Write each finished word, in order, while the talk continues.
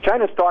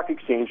China's stock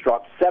exchange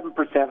dropped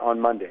 7% on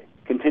Monday,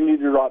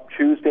 continued to drop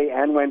Tuesday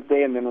and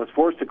Wednesday, and then was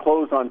forced to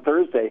close on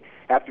Thursday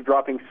after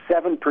dropping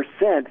 7%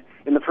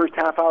 in the first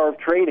half hour of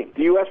trading.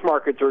 The U.S.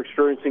 markets are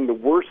experiencing the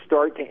worst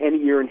start to any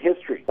year in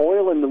history.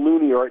 Oil and the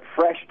loonie are at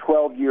fresh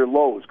 12-year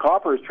lows.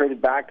 Copper has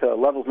traded back to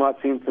levels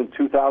not seen since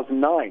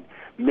 2009.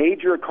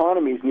 Major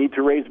economies need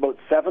to raise about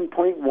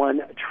 $7.1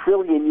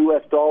 trillion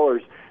U.S.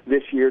 dollars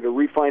this year to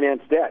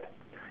refinance debt.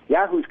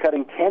 Yahoo's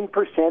cutting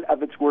 10%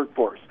 of its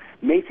workforce.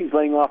 Macy's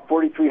laying off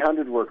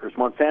 4,300 workers,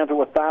 Monsanto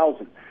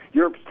 1,000.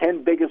 Europe's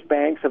 10 biggest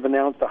banks have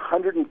announced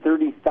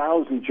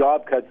 130,000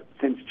 job cuts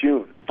since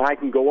June. I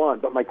can go on,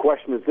 but my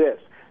question is this.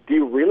 Do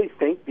you really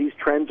think these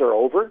trends are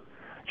over?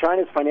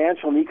 China's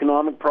financial and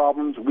economic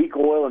problems, weak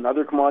oil and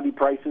other commodity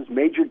prices,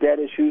 major debt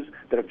issues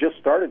that have just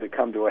started to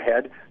come to a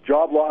head,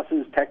 job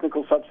losses,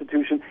 technical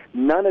substitution,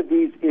 none of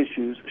these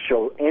issues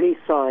show any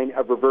sign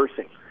of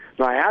reversing.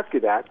 Now, I ask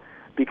you that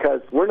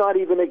because we're not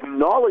even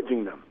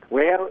acknowledging them.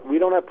 We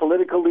don't have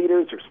political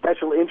leaders or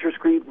special interest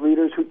group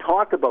leaders who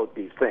talk about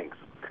these things.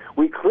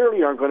 We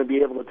clearly aren't going to be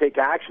able to take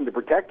action to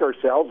protect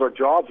ourselves, our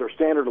jobs, our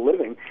standard of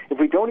living if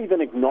we don't even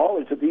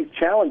acknowledge that these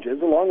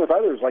challenges, along with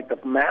others like the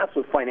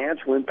massive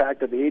financial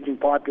impact of the aging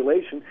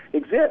population,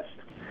 exist.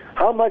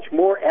 How much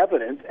more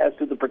evidence as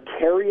to the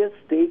precarious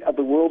state of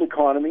the world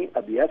economy,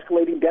 of the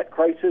escalating debt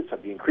crisis,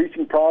 of the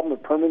increasing problem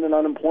of permanent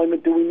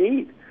unemployment do we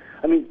need?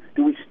 I mean,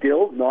 do we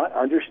still not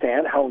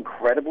understand how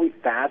incredibly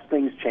fast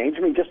things change?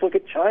 I mean, just look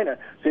at China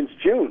since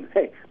June.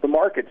 Hey, the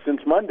market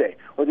since Monday.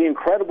 Or the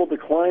incredible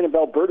decline of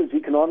Alberta's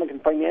economic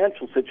and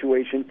financial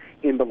situation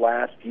in the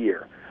last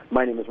year.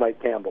 My name is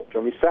Mike Campbell.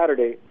 Join me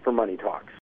Saturday for Money Talks.